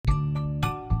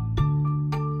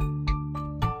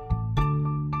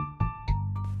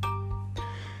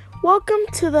Welcome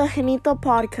to the Genito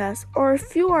podcast, or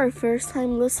if you are a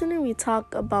first-time listener, we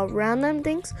talk about random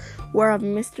things. We're a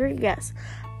mystery guest,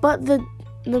 but the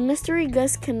mystery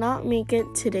guest cannot make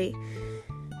it today.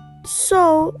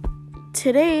 So,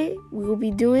 today we will be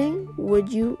doing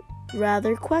Would You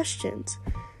Rather questions.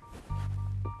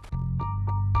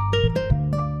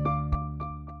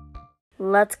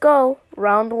 Let's go.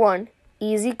 Round 1.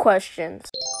 Easy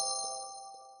questions.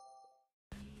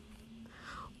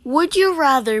 Would you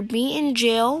rather be in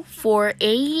jail for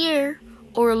a year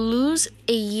or lose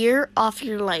a year off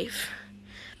your life?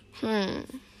 I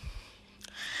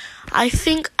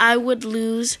think I would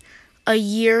lose a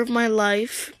year of my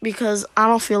life because I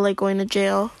don't feel like going to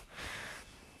jail.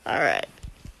 Alright.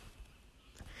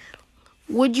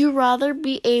 Would you rather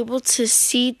be able to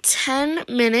see 10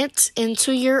 minutes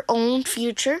into your own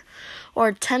future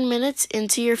or 10 minutes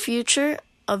into your future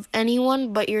of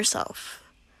anyone but yourself?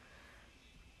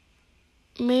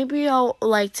 Maybe I'll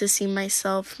like to see my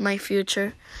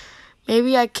future.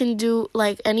 Maybe I can do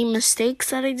any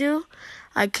mistakes that I do.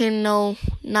 I can know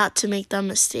not to make that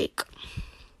mistake.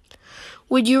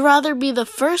 Would you rather be the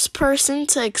first person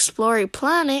to explore a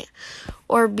planet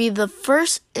or be the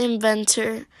first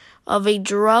inventor of a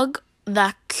drug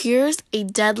that cures a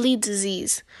deadly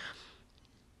disease?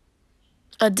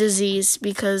 A disease,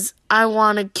 because I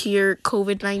want to cure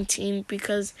COVID-19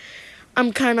 because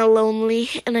I'm kind of lonely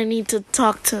and I need to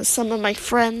talk to some of my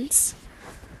friends,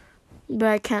 but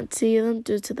I can't see them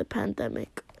due to the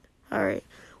pandemic. Alright.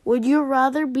 Would you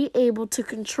rather be able to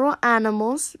control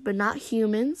animals, but not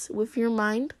humans, with your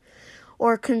mind,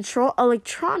 or control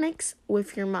electronics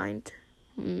with your mind?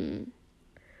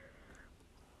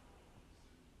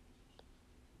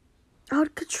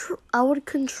 I would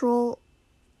control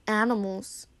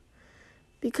animals,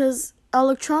 because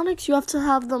electronics, you have to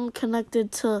have them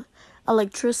connected to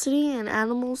electricity, and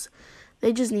animals,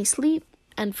 they just need sleep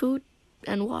and food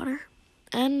and water,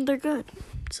 and they're good.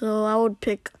 So I would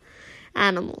pick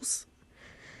animals.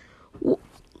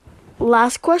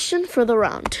 Last question for the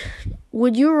round.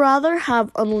 Would you rather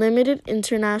have unlimited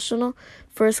international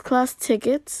first-class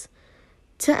tickets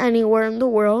to anywhere in the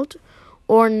world,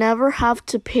 or never have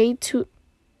to pay to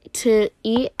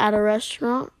eat at a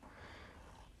restaurant?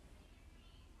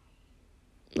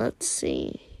 Let's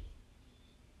see.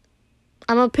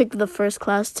 I'm going to pick the first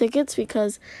class tickets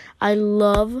because I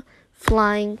love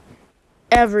flying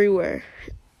everywhere.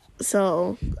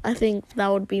 So I think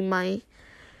that would be my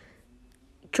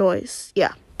choice.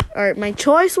 Yeah. Alright, my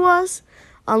choice was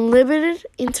unlimited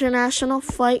international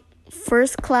flight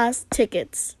first class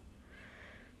tickets.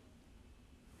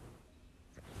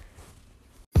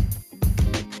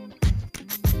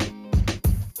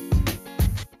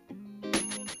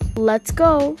 Let's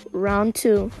go. Round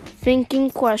 2. Thinking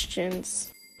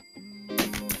questions.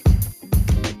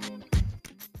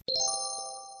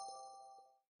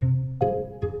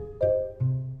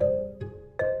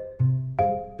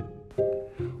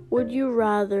 Would you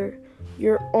rather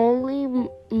your only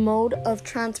mode of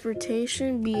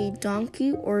transportation be a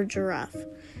donkey or a giraffe?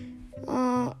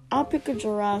 I'll pick a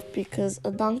giraffe because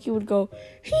a donkey would go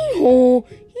hee-haw,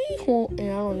 hee-haw, and I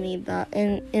don't need that.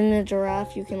 And in a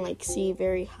giraffe, you can see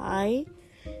very high.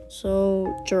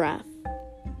 So, giraffe.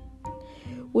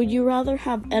 Would you rather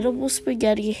have edible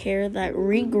spaghetti hair that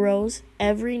regrows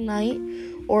every night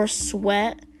or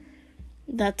sweat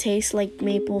that tastes like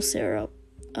maple syrup?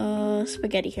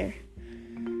 Spaghetti hair.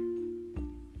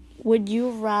 Would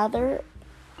you rather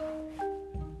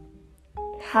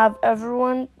have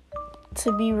everyone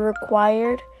to be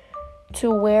required to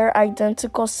wear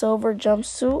identical silver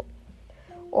jumpsuit,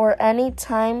 or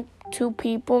anytime two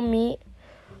people meet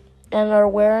and are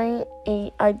wearing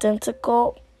a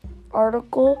identical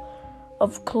article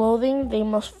of clothing, they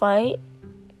must fight?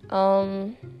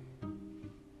 I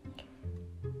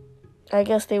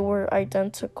guess they were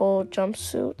identical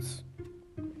jumpsuits.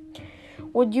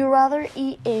 Would you rather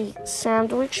eat a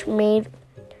sandwich made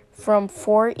from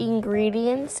 4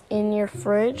 ingredients in your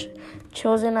fridge,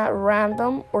 chosen at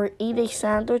random, or eat a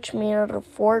sandwich made out of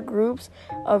 4 groups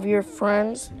of your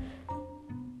friends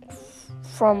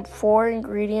from 4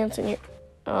 ingredients in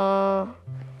your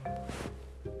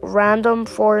random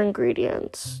 4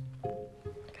 ingredients?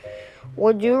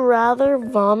 Would you rather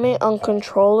vomit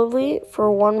uncontrollably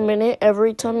for 1 minute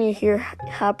every time you hear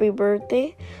the Happy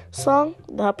Birthday song,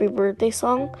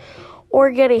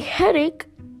 or get a headache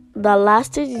that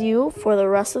lasted you for the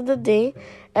rest of the day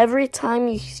every time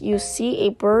you see a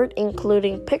bird,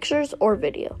 including pictures or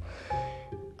video?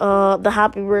 The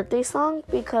Happy Birthday song,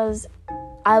 because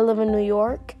I live in New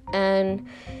York, and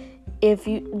if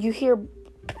you hear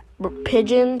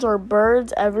pigeons or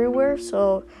birds everywhere,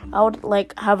 so I would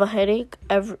like have a headache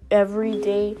every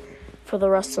day for the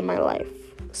rest of my life.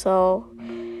 So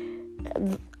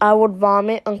I would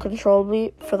vomit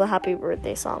uncontrollably for the happy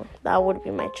birthday song. That would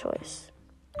be my choice.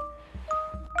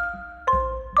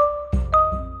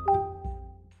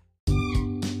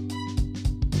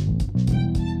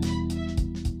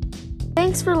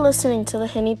 Thanks for listening to the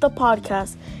Genito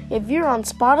podcast. If you're on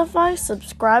Spotify,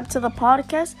 subscribe to the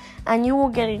podcast and you will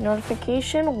get a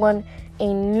notification when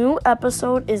a new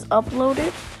episode is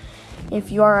uploaded.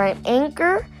 If you are an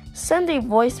Anchor, send a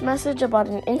voice message about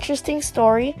an interesting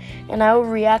story and I will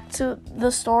react to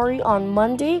the story on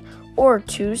Monday or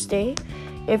Tuesday.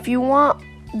 If you want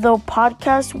the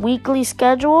podcast weekly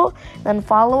schedule, then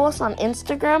follow us on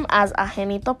Instagram as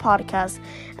Genito Podcast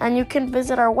and you can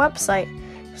visit our website.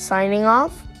 Signing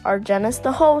off, Argenis,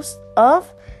 the host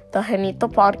of the Genito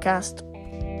Podcast.